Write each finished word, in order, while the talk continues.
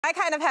I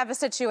kind of have a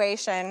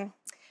situation.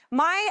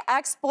 My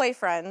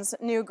ex-boyfriend's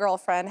new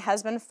girlfriend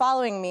has been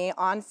following me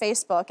on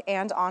Facebook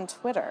and on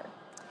Twitter.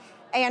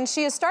 And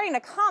she is starting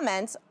to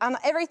comment on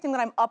everything that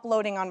I'm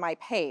uploading on my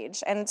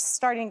page, and it's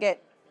starting to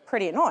get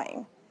pretty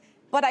annoying.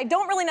 But I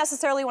don't really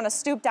necessarily want to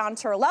stoop down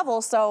to her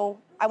level, so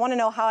I want to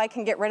know how I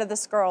can get rid of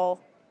this girl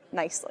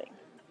nicely.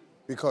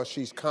 Because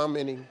she's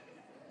commenting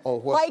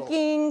on what's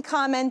liking,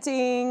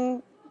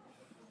 commenting,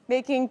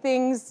 making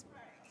things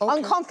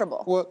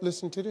uncomfortable. Well,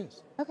 listen to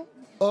this. Okay.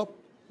 Up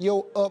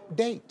your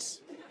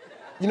updates.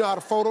 You know how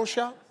to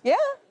Photoshop? Yeah.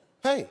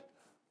 Hey,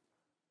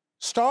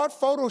 start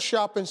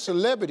Photoshopping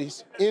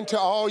celebrities into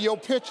all your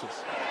pictures.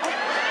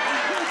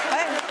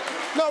 Hey.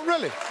 No,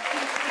 really.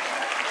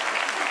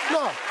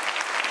 No.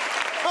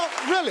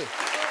 Oh, really.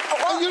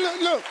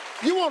 Look,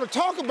 you want to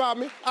talk about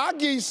me, I'll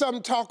give you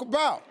something to talk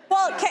about.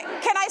 Well,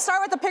 can I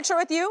start with a picture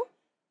with you?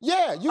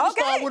 Yeah, you can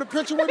start with a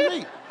picture with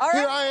me. All right.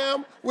 Here I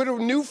am with a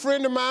new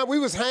friend of mine. We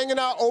was hanging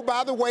out, oh,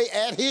 by the way,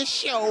 at his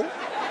show.